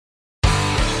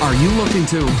Are you looking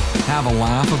to have a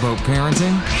laugh about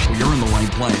parenting? Well, you're in the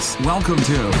right place. Welcome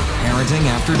to Parenting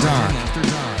After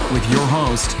Dark with your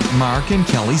host, Mark and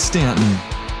Kelly Stanton.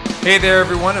 Hey there,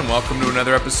 everyone, and welcome to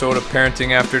another episode of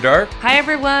Parenting After Dark. Hi,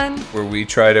 everyone. Where we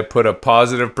try to put a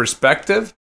positive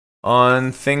perspective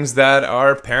on things that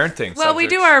are parenting Well, subjects. we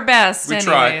do our best. We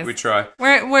anyways. try.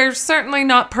 We're certainly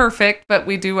not perfect, but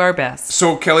we do our best.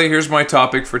 So, Kelly, here's my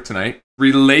topic for tonight: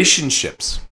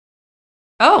 relationships.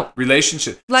 Oh,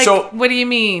 Relationship. like So, what do you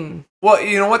mean? well,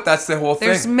 you know what? That's the whole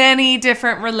There's thing. many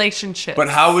different relationships. But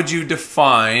how would you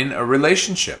define a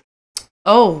relationship?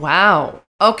 Oh, wow.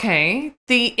 Okay,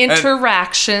 the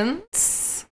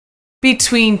interactions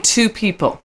between two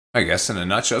people. I guess in a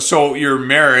nutshell. So, your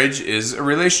marriage is a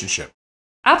relationship.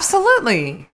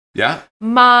 Absolutely. Yeah.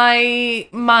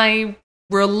 My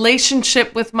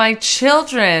relationship with my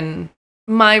children,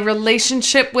 my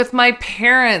relationship with my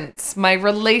parents, my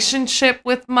relationship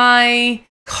with my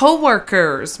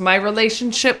coworkers, my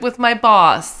relationship with my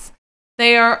boss.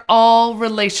 They are all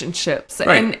relationships.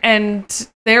 Right. And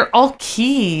they're all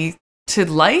key to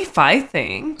life, I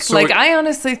think. So I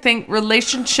honestly think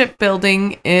relationship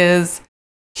building is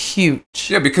huge.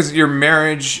 Yeah, because your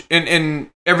marriage and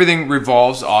everything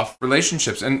revolves off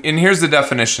relationships. And here's the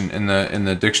definition in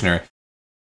the dictionary.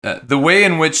 The way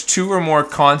in which two or more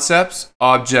concepts,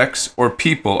 objects, or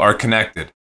people are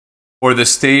connected, or the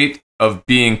state of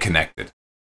being connected.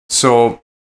 So,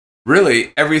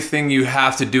 really, everything you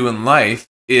have to do in life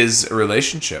is a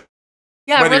relationship.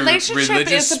 Yeah, Whether relationship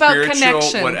religious, is about spiritual,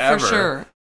 connection, whatever. for sure.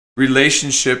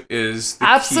 Relationship is the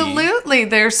key. Absolutely.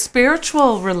 They're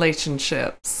spiritual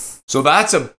relationships. So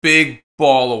that's a big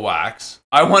ball of wax.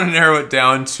 I want to narrow it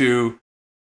down to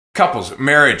couples,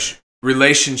 marriage,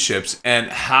 relationships, and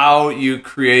how you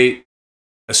create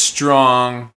a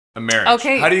strong marriage.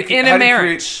 Okay, how do you, in how a do you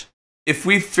marriage. if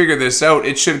we figure this out,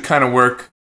 it should kind of work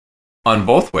on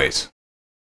both ways.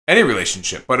 Any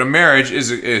relationship, but a marriage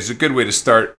is a good way to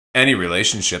start any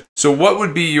relationship. So what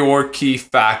would be your key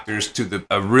factors to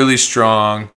a really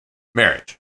strong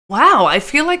marriage? Wow, I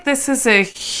feel like this is a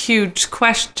huge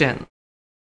question.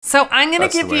 So I'm going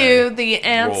That's to the give way you the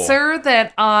answer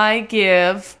that I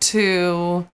give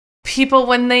to people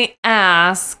when they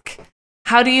ask,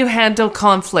 how do you handle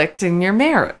conflict in your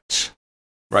marriage?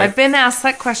 Right. I've been asked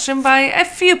that question by a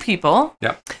few people.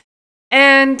 Yeah.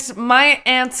 And my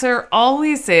answer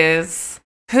always is,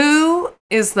 who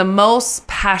is the most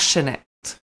passionate?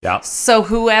 Yeah. So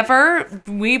whoever,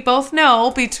 we both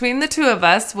know between the two of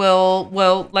us will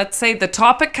let's say the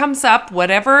topic comes up,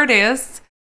 whatever it is,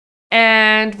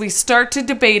 and we start to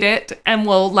debate it, and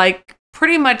we'll like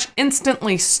pretty much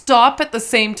instantly stop at the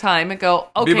same time and go,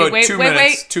 okay, Be about wait, 2 wait,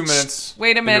 minutes, wait. 2 minutes.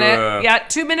 Wait a minute. Yeah,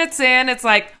 2 minutes in, it's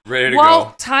like, Ready to well,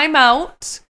 go. time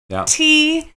out. Yeah.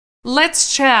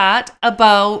 Let's chat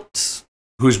about,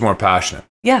 Who's more passionate?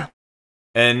 yeah.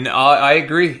 And I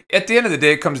agree. At the end of the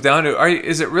day, it comes down to,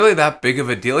 is it really that big of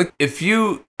a deal? Like, if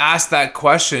you ask that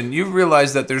question, you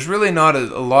realize that there's really not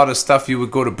a lot of stuff you would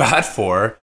go to bat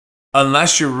for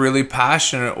unless you're really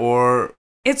passionate or...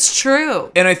 It's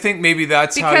true. And I think maybe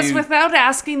that's Because how you... without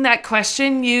asking that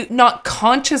question, you, not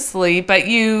consciously, but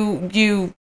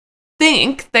you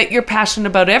think that you're passionate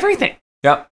about everything.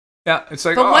 Yeah. Yeah. It's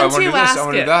like, But I once want to you do this, I ask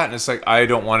want to do it- that. And it's like, I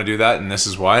don't want to do that, and this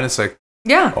is why. And it's like,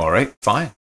 Yeah. all right,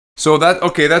 fine. So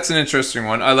that's an interesting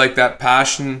one. I like that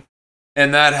passion,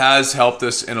 and that has helped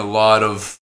us in a lot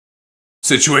of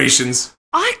situations.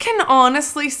 I can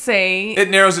honestly say It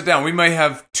narrows it down. We might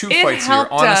have two It fights a year.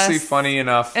 helped Honestly, us funny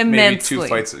enough, immensely. maybe 2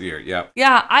 fights a year. Yeah.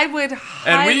 yeah, I would And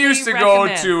highly we used to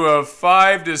recommend. go to a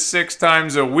 5 to 6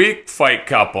 times a week fight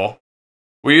couple.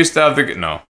 We used to have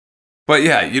no. But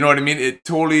yeah, you know what I mean? It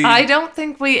totally... I don't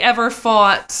think we ever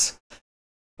fought.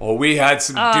 Well, we had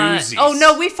some doozies. Oh,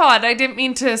 no, we fought. I didn't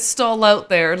mean to stall out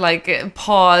there, like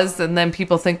pause, and then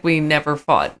people think we never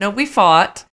fought. No, we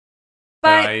fought.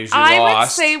 But I usually I would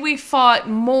lost. say we fought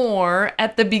more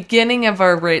at the beginning of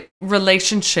our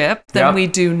relationship than Yeah. we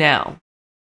do now.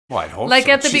 Well, I'd hope Like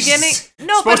so. at the Jesus. beginning.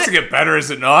 No, It's supposed but to get better, is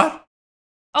it not?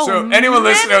 oh, So anyone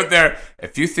man, listening out there,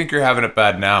 if you think you're having it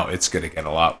bad now, it's going to get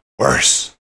a lot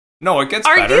worse. No, it gets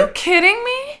Are better. you kidding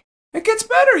me? It gets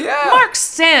better, yeah. Mark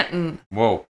Stanton.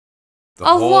 Whoa. The A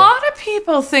whole- lot of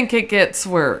people think it gets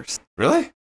worse.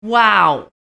 Really? Wow.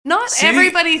 Not See?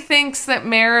 everybody thinks that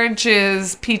marriage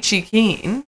is peachy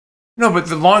keen. No, but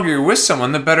the longer you're with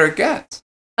someone, the better it gets.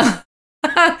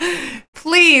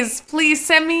 Please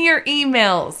send me your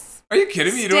emails. Are you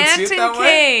kidding me? You don't see it that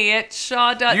way?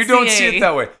 StantonK@shaw.ca. You don't see it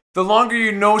that way. The longer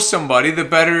you know somebody, the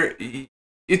better.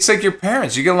 It's like your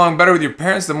parents. You get along better with your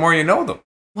parents the more you know them.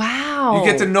 Wow. You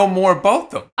get to know more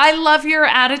about them. I love your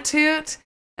attitude,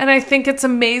 And I think it's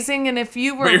amazing. And if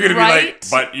you were But you're gonna right, be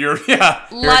like, but you're here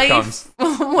it comes.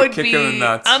 life would Kick 'em in the be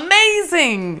nuts.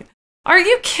 amazing. Are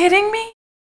you kidding me?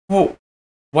 Well,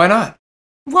 why not?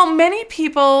 Well, many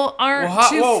people aren't Well,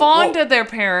 too fond of their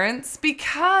parents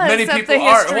because Many of people the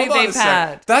are. history Hold on a they've sec.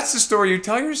 had. That's the story you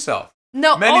tell yourself.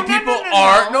 No, Many people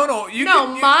are. No, you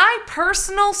can. My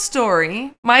personal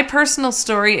story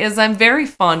is I'm very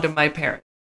fond of my parents.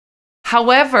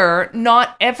 However,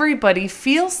 not everybody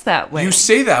feels that way. You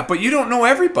say that, but you don't know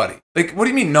everybody. Like, what do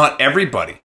you mean, not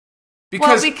everybody?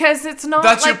 Because it's not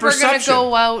that's like your we're going to perception.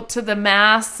 go out to the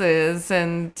masses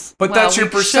and. But well, that's your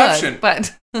we perception. should,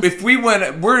 but If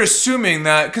we're assuming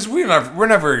that, because we're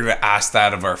never going to ask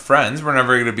that of our friends. We're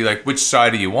never going to be like, which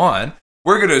side are you on?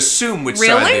 We're going to assume which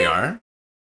side they are.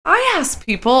 I ask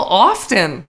people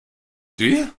often. Do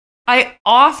you? I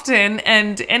often,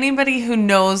 and anybody who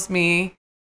knows me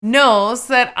knows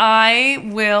that I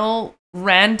will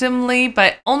randomly,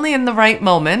 but only in the right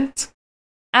moment,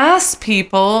 ask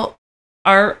people,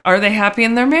 are they happy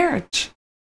in their marriage?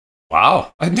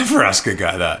 Wow. I'd never ask a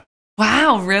guy that.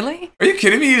 Wow, really? Are you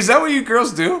kidding me? Is that what you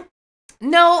girls do?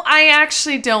 No, I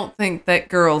actually don't think that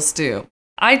girls do.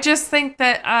 I just think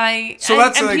that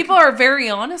and people are very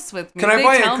honest with me. Can I They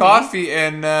buy you tell a me. coffee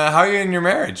and how are you in your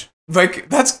marriage? Like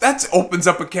that's opens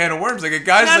up a can of worms. Like a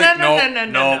guy's No,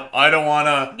 no, I don't want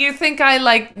to. You think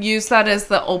I use that as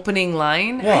the opening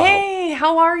line? Whoa. Hey,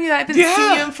 how are you? I haven't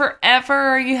seen you in forever.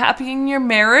 Are you happy in your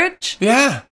marriage?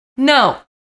 Yeah. No.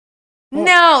 Well-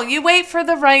 No, you wait for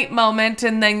the right moment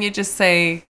and then you just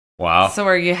say, Wow. so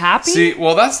are you happy? See,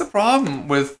 well, that's the problem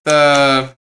with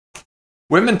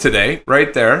women today.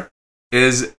 Right there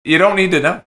is you don't need to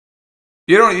know.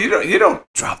 You don't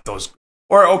drop those.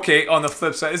 Or okay, on the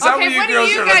flip side, is that what you what do girls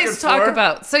you are looking guys talk for?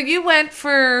 about? So you went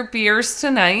for beers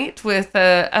tonight with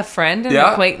a friend, an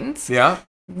acquaintance. Yeah.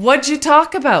 What'd you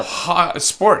talk about?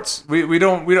 Sports. We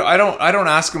don't. I don't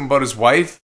ask him about his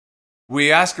wife.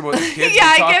 We ask about the kids.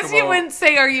 Yeah, We I talk guess you about- wouldn't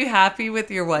say, "Are you happy with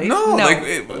your wife?" No,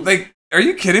 like, are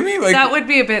you kidding me? Like that would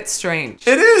be a bit strange.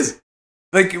 it is.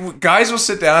 Like guys will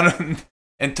sit down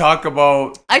and talk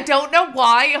about. I don't know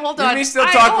why. Hold on. We still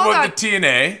talk about the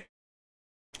TNA.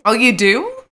 Oh, you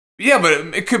do? Yeah,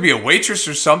 but it could be a waitress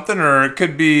or something, or it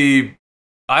could be,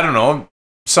 I don't know,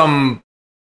 some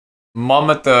mom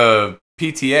at the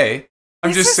PTA.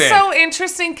 I'm just saying. This is so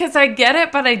interesting because I get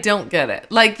it, but I don't get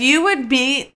it. Like you would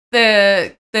meet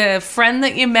the friend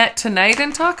that you met tonight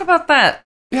and talk about that.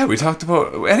 Yeah, we talked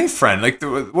about any friend. Like,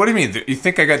 what do you mean? You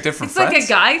think I got different It's friends? like a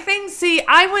guy thing. See,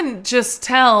 I wouldn't just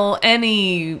tell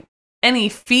any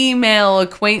female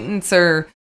acquaintance or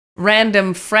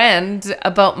random friend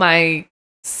about my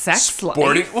sex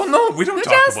life. Well, no, we don't Who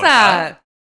talk does about that.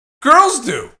 Girls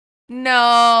do.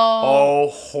 No. Oh,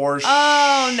 horse.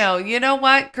 Oh, no. You know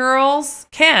what? Girls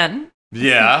can.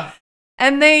 Yeah.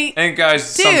 And they And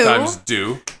guys do. sometimes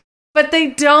do. But they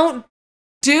don't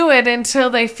do it until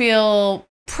they feel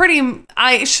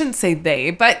I shouldn't say they,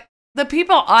 but the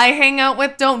people I hang out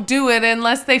with don't do it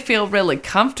unless they feel really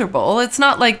comfortable. It's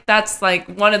not like that's like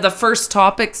one of the first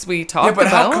topics we talk about. Yeah, but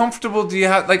how comfortable do you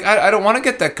have? Like, I don't want to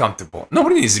get that comfortable.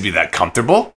 Nobody needs to be that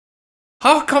comfortable.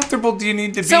 How comfortable do you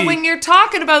need to be? So when you're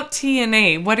talking about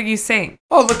TNA, what are you saying?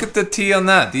 Oh, look at the T on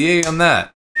that, the A on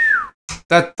that.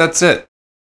 That's it.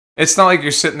 It's not like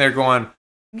you're sitting there going,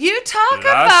 You talk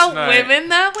Last about night- women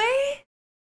that way?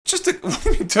 just a, what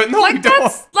do you mean? No, we Like don't.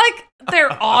 that's like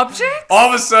they're objects? All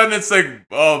of a sudden, it's like,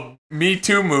 Me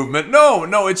Too movement.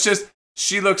 No, it's just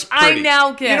she looks I pretty.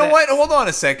 now get You know it. what? Hold on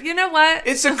a sec. You know what?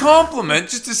 It's a compliment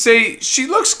just to say she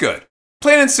looks good.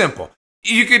 Plain and simple.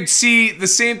 You could see the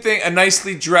same thing, a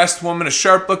nicely dressed woman, a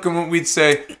sharp looking woman, we'd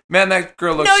say, man, that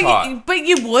girl looks hot. But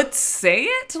you would say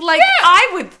it? Like, I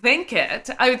would think it.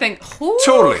 I would think, ooh,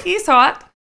 Totally. he's hot.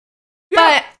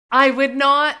 Yeah. But I would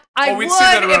not. I we'd would say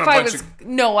that around if a I bunch was.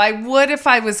 No, I would if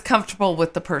I was comfortable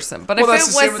with the person. But Well, if that's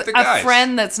it the same was with the a guys.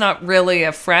 friend that's not really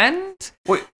a friend,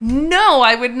 Wait. no,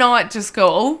 I would not just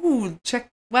go, oh, check.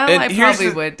 Well, And I here's probably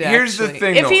the- would. here's the actually.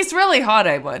 thing, If though. he's really hot,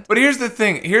 I would. But here's the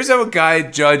thing. Here's how a guy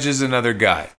judges another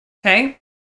guy. Okay.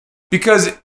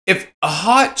 Because if a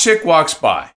hot chick walks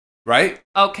by, right?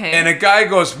 Okay. And a guy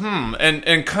goes,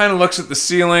 and kind of looks at the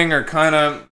ceiling or kind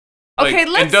of like, Okay,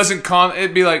 let's- and doesn't comment,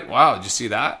 it'd be like, wow, did you see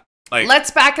that? Like,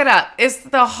 Let's back it up. Is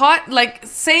the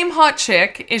same hot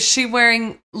chick, is she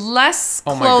wearing less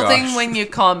Oh my clothing gosh. when you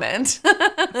comment?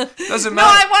 doesn't No,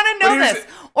 matter. I want to But know here's this.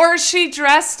 Or is she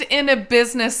dressed in a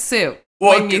business suit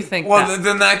when you think that?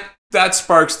 then that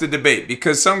sparks the debate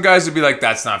because some guys would be like,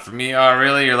 that's not for me. Oh,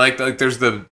 really? You're like there's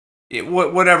the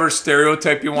whatever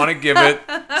stereotype you want to give it.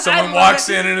 Someone walks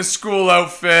in a school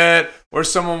outfit, or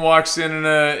someone walks in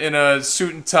a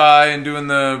suit and tie and doing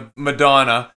the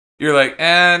Madonna. You're like,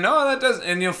 no, that doesn't.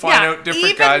 And you'll find out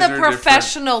different guys are different. Even the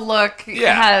professional look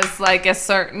has like a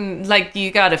certain, like, you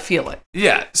got to feel it.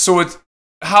 Yeah. So it's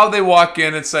how they walk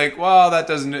in. It's like, well, that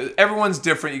doesn't. Everyone's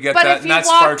different. You get that, and that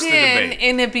sparks the debate. But if you walked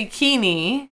in a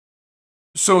bikini.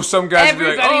 So some guys would be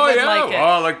like, oh, would yeah, like it.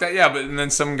 oh, like that. Yeah. But and then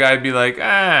some guy would be like,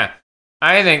 I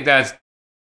think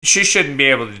she shouldn't be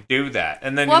able to do that.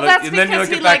 And then you look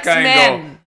at that guy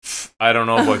and go, I don't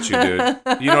know about you,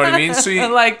 dude. You know what I mean? So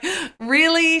like,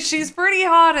 really? She's pretty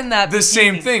hot in that. The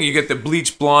same thing. You get the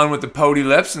bleached blonde with the pouty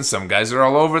lips, and some guys are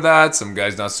all over that. Some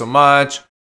guys not so much.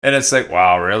 And it's like,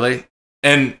 wow, really?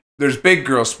 And there's big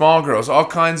girls, small girls, all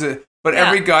kinds of. But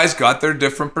every guy's got their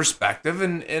different perspective,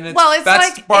 and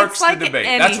that sparks the debate.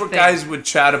 Anything. That's what guys would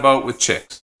chat about with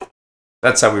chicks.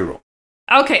 That's how we roll.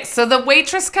 Okay, so the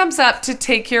waitress comes up to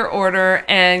take your order,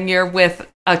 and you're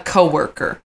with a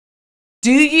coworker.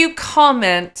 Do you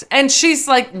comment? And she's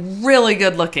like really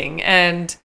good looking,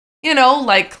 and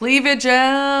like cleavage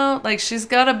out, like she's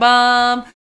got a bum.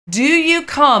 Do you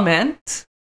comment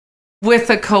with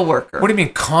a coworker? What do you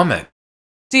mean comment?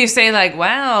 Do you say like,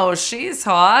 "Wow, she's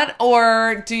hot,"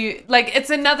 or do you like it's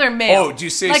another male? Oh, do you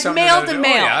say like something male to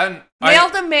male? Yeah, male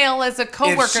to male as a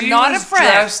coworker, not a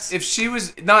friend. If she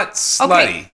was not slutty,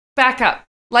 okay, back up.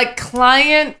 Like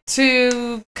client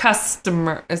to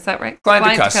customer, is that right?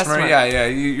 Client to customer, yeah.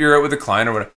 You're out with a client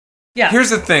or whatever. Yeah. Here's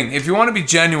the thing: if you want to be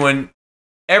genuine,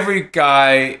 every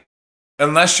guy,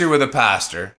 unless you're with a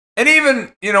pastor, and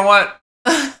even you know what,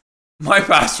 my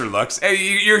pastor looks. Hey,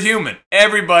 you're human.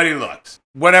 Everybody looks.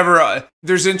 Whatever.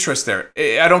 There's interest there.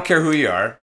 I don't care who you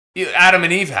are. Adam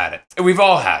and Eve had it. We've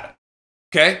all had it.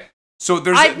 Okay. So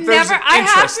there's I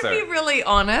have to be really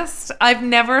honest. I've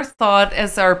never thought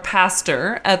as our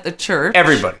pastor at the church.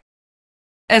 Everybody.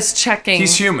 As checking.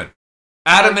 He's human.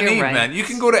 Adam and Eve, right. man. You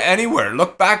can go to anywhere.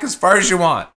 Look back as far as you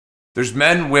want. There's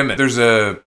men, women. There's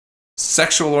a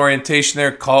sexual orientation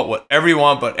there. Call it whatever you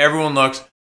want, but everyone looks.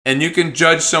 And you can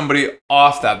judge somebody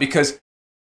off that because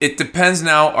it depends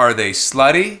now. Are they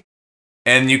slutty?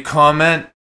 And you comment?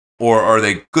 Or are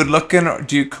they good looking? Or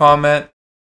do you comment?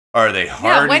 Are they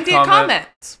hard? Yeah, when do you comment?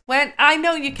 When I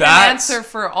know you can't answer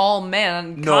for all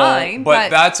mankind. No, but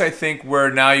that's I think where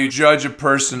now you judge a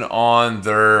person on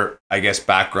their, I guess,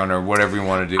 background or whatever you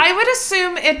want to do. I would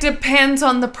assume it depends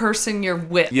on the person you're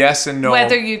with. Yes and no.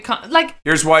 Whether you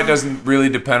here's why it doesn't really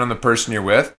depend on the person you're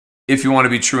with. If you want to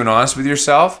be true and honest with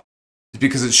yourself, it's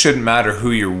because it shouldn't matter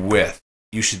who you're with.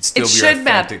 You should still be your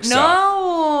authentic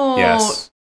self. No.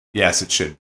 Yes, it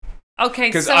should. Okay,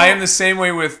 because I am the same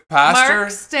way with Pastor.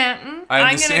 Mark Stanton.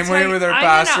 I'm the same way with our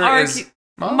pastor.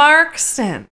 Mark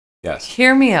Stanton. Yes.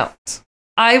 Hear me out.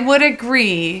 I would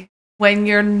agree when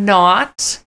you're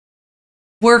not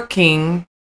working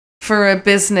for a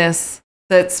business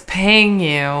that's paying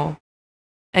you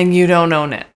and you don't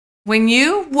own it. When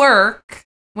you work,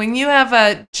 when you have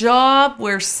a job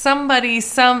where somebody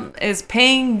is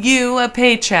paying you a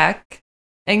paycheck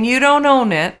and you don't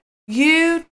own it,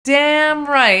 you damn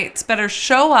right better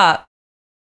show up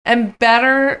and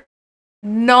better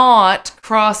not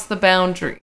cross the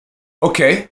boundary.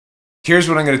 Okay, here's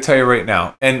what I'm going to tell you right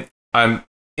now, and I'm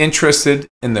interested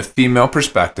in the female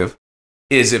perspective.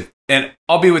 And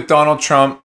I'll be with Donald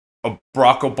Trump,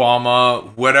 Barack Obama,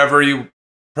 whatever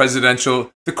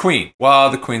presidential, the Queen.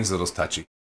 Well, the Queen's a little touchy.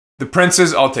 The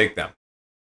princes, I'll take them.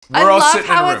 I love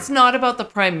how it's not about the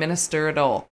prime minister at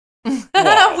all.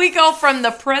 Well, we go from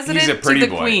the president to the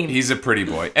queen. He's a pretty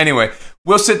boy. Anyway,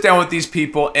 we'll sit down with these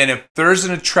people, and if there's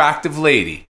an attractive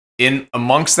lady in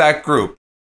amongst that group,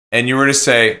 and you were to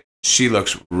say, she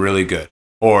looks really good,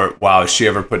 or wow, is she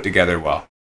ever put together well,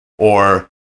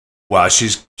 or wow,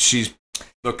 she's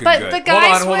looking good. But the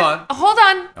guys hold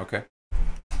on. Okay.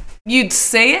 You'd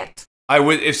say it? I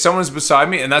would, if someone's beside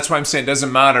me, and that's why I'm saying it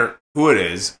doesn't matter who it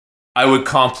is, I would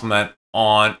compliment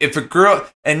on, if a girl,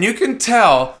 and you can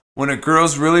tell when a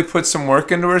girl's really put some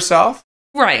work into herself.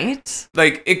 Right.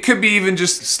 Like, it could be even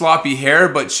just sloppy hair,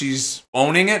 but she's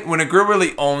owning it. When a girl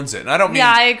really owns it. And I don't mean...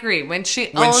 Yeah, I agree. When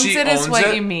she owns it is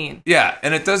what you mean. Yeah,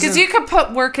 and it doesn't... Because you could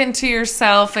put work into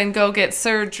yourself and go get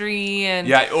surgery and...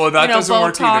 Yeah, well, that doesn't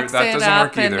work either. That doesn't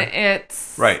work either. And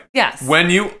it's... Right. Yes. When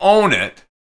you own it...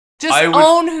 Just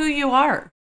own who you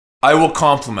are. I will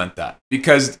compliment that.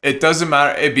 Because it doesn't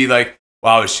matter. It'd be like,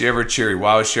 wow, is she ever cheery?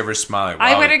 Wow, is she ever smiling? Wow,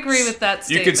 I would agree with that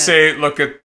statement. You could say, look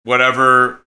at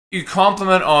whatever... You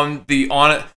compliment on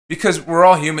it because we're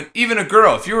all human. Even a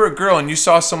girl. If you were a girl and you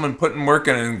saw someone putting work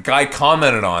in and a guy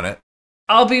commented on it,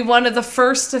 I'll be one of the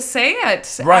first to say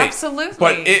it. Right. Absolutely.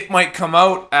 But it might come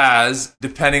out as,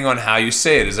 depending on how you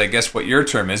say it, is I guess what your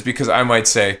term is, because I might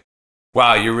say,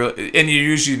 wow, you're really, and you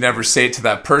usually never say it to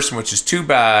that person, which is too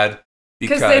bad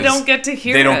because they don't get to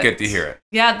hear it. They don't get to hear it.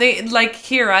 Yeah, they like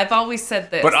here, I've always said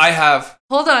this. But I have.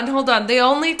 Hold on. The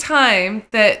only time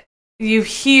that you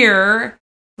hear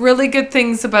really good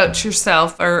things about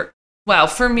yourself, or, well,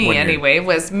 for me anyway,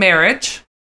 was marriage.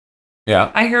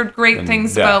 Yeah. I heard great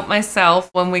things about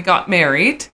myself when we got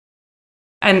married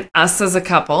and us as a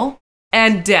couple,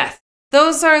 and death.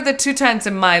 Those are the 2 times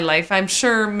in my life. I'm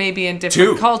sure maybe in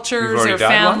different cultures or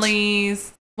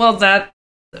families. Once? Well,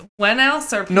 when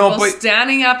else are people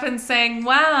standing up and saying,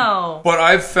 wow? But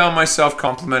I've found myself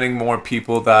complimenting more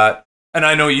people that, and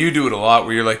I know you do it a lot,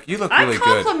 where you're like, you look really good.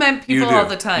 I compliment people all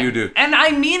the time. You do. And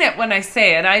I mean it when I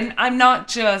say it. I'm not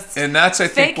just and that's, I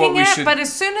think, faking what we should. But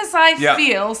as soon as I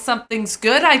feel something's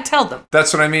good, I tell them.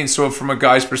 That's what I mean. So from a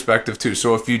guy's perspective too.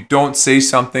 So if you don't say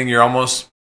something, you're almost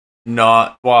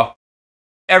not, well,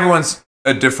 everyone's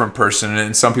a different person,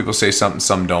 and some people say something,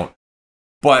 some don't.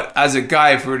 But as a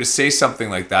guy, if we were to say something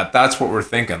like that, that's what we're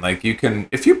thinking. Like, you can,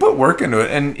 if you put work into it,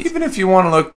 and even if you want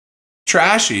to look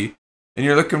trashy and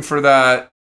you're looking for that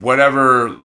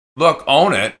whatever look,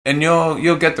 own it, and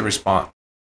you'll get the response.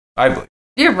 I believe.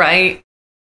 You're right.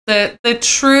 The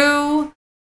true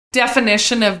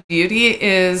definition of beauty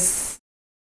is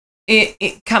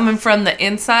it coming from the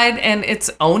inside, and it's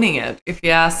owning it, if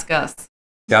you ask us.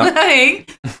 Yeah.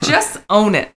 Like, just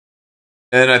own it.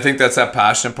 And I think that's that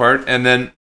passionate part. And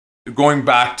then going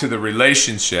back to the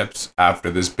relationships after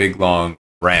this big, long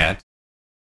rant,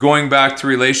 going back to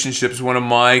relationships, one of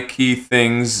my key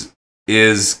things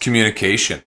is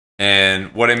communication.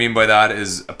 And what I mean by that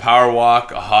is a power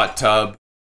walk, a hot tub,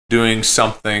 doing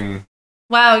something.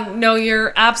 Wow, no,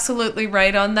 you're absolutely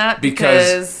right on that,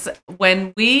 because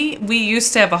when we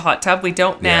used to have a hot tub, we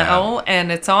don't now, and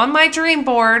it's on my dream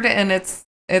board, and it's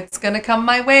going to come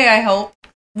my way, I hope.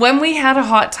 When we had a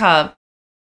hot tub,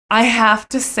 I have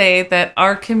to say that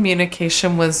our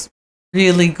communication was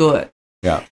really good.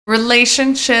 Yeah.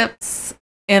 Relationships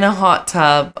in a hot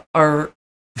tub are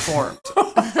formed.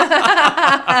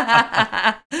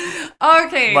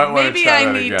 Okay, maybe I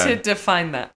need to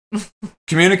define that.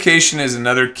 Communication is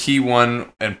another key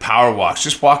one, and power walks.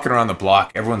 Just walking around the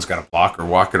block. Everyone's got a blocker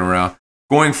walking around.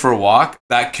 Going for a walk,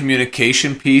 that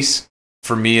communication piece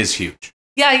for me is huge.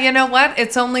 Yeah, you know what?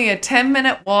 It's only a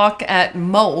 10-minute walk at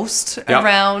most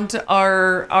around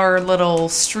our little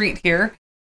street here.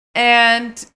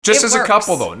 And just as works. A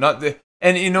couple though, not the.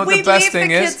 And you know, the best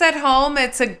thing is, leave the kids at home.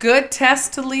 It's a good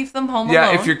test to leave them home alone.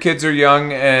 Yeah, if your kids are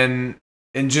young and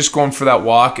just going for that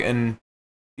walk, and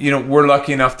you know, we're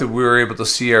lucky enough that we were able to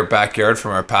see our backyard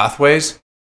from our pathways,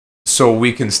 so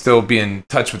we can still be in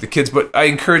touch with the kids. But I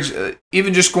encourage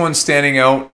even just going, standing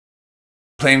out,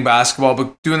 playing basketball,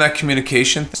 but doing that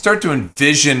communication. Start to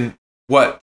envision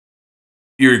what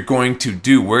you're going to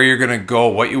do, where you're going to go,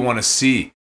 what you want to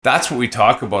see. That's what we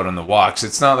talk about on the walks.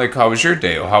 It's not like, how was your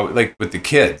day? Or how, like with the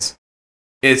kids.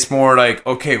 It's more like,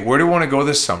 okay, where do we want to go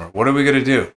this summer? What are we going to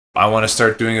do? I want to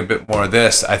start doing a bit more of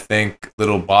this. I think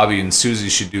little Bobby and Susie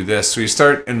should do this. So you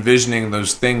start envisioning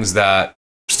those things that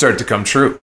start to come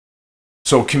true.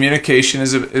 So communication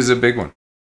is a big one.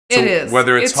 So it is.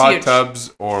 Whether it's hot huge.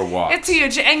 Tubs or walks. It's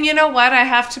huge. And you know what? I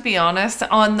have to be honest,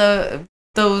 on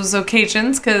those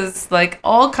occasions, because like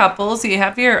all couples, you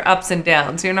have your ups and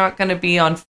downs. You're not going to be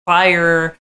on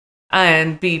fire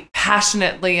and be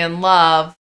passionately in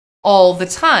love all the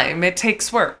time. It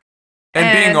takes work.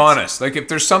 And being honest. Like, if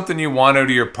there's something you want out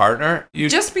of your partner, you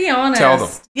just be honest. Tell them.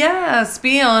 Yes,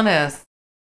 be honest.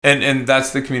 And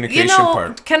that's the communication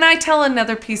part. Can I tell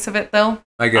another piece of it, though?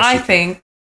 I think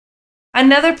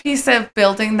another piece of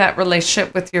building that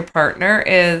relationship with your partner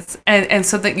is, and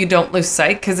so that you don't lose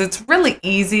sight, because it's really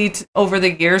easy over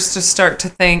the years to start to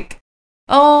think,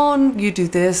 oh, you do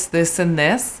this, this, and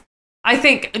this. I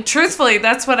think, truthfully,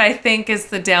 that's what I think is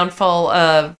the downfall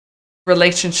of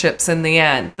relationships in the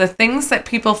end. The things that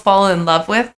people fall in love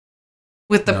with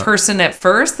the person at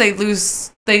first, they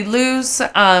lose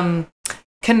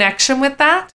connection with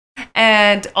that.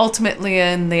 And ultimately,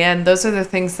 in the end, those are the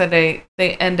things that they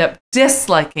end up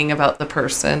disliking about the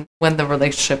person when the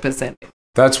relationship is ending.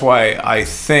 That's why I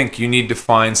think you need to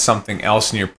find something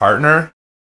else in your partner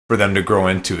for them to grow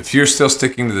into. If you're still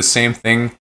sticking to the same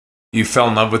thing you fell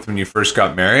in love with when you first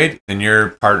got married, then your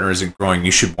partner isn't growing.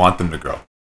 You should want them to grow.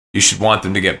 You should want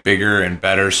them to get bigger and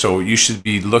better. So you should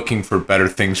be looking for better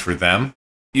things for them.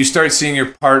 You start seeing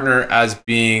your partner as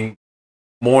being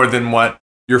more than what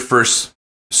you first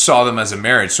saw them as a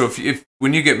marriage. So if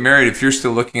when you get married, if you're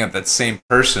still looking at that same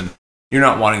person, you're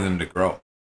not wanting them to grow.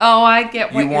 Oh, I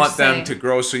get what You you're want them saying. to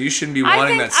grow, so you shouldn't be I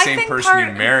wanting think- that I same think person you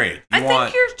part- married. I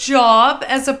think your job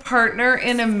as a partner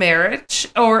in a marriage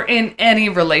or in any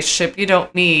relationship, you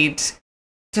don't need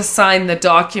to sign the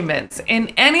documents.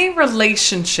 In any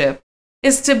relationship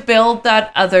is to build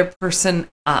that other person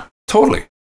up. Totally.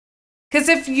 Because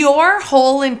if your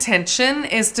whole intention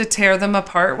is to tear them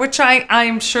apart, which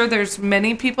I'm sure there's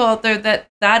many people out there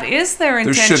that is their There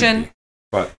intention. shouldn't be.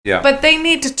 But yeah. But they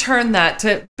need to turn that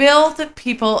to build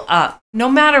people up, no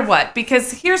matter what.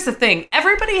 Because here's the thing,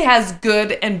 everybody has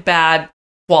good and bad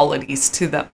qualities to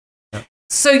them. Yeah.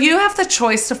 So you have the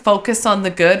choice to focus on the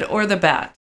good or the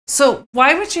bad. So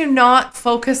why would you not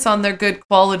focus on their good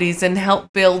qualities and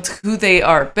help build who they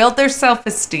are, build their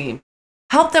self-esteem,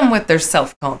 help them with their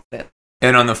self-confidence?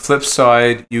 And on the flip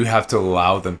side, you have to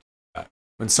allow them to do that.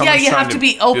 When someone's you trying have to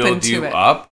be open build to you it.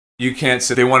 up, you can't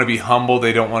say they want to be humble.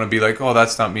 They don't want to be like, oh,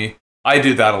 that's not me. I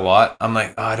do that a lot. I'm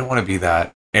like, oh, I don't want to be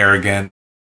that arrogant.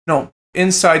 No,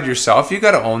 inside yourself, you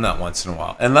got to own that once in a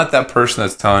while and let that person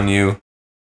that's telling you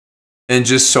and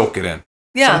just soak it in.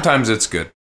 Yeah. Sometimes it's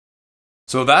good.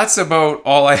 So that's about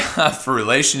all I have for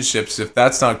relationships, if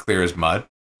that's not clear as mud.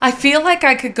 I feel like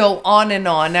I could go on and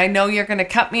on. I know you're going to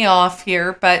cut me off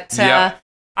here, but Yeah.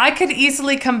 I could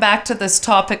easily come back to this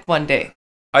topic one day.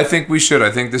 I think we should.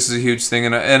 I think this is a huge thing,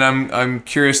 and I'm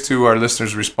curious to our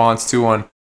listeners' response too on,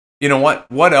 you know,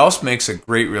 what else makes a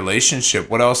great relationship?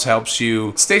 What else helps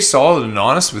you stay solid and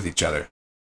honest with each other?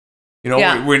 You know,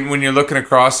 Yeah. when you're looking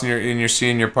across and you're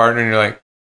seeing your partner and you're like,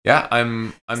 yeah,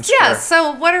 I'm square. Yeah.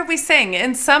 So what are we saying?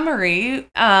 In summary,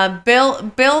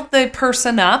 build the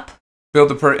person up. Build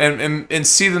the and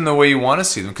see them the way you want to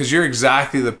see them, because you're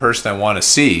exactly the person I want to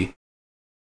see,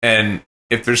 and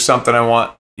if there's something I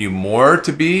want you more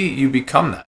to be, you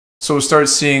become that. So start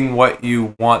seeing what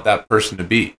you want that person to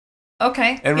be,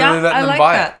 Okay. and yeah, really letting I them like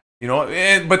buy that. it. You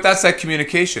know, but that's that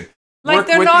communication. Like Work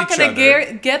they're with not each going other.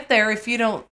 to get there if you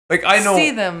don't Like I know,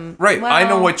 see them. right? I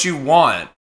know Well, what you want,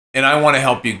 and I want to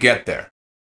help you get there.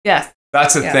 Yes.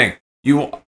 That's the Yeah. thing.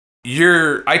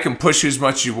 I can push you as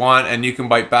much as you want, and you can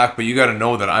bite back, but you got to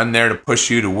know that I'm there to push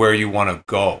you to where you want to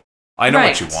go. I know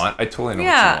what you Right. want. I totally know what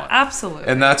you Yeah, want. absolutely.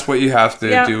 And that's what you have to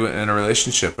Yeah. do in a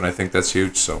relationship, and I think that's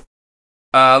huge. So,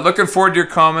 looking forward to your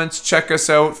comments. Check us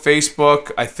out,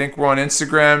 Facebook. I think we're on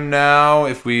Instagram now,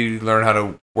 if we learn how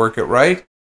to work it right.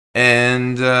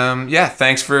 And yeah,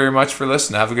 thanks very much for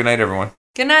listening. Have a good night, everyone.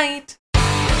 Good night.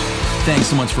 Thanks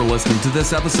so much for listening to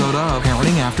this episode of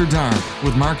Parenting After Dark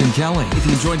with Mark and Kelly. If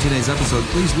you enjoyed today's episode,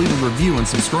 please leave a review and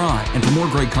subscribe. And for more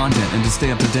great content and to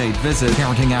stay up to date, visit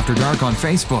Parenting After Dark on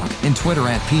Facebook and Twitter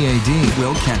 @PAD.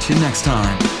 We'll catch you next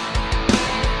time.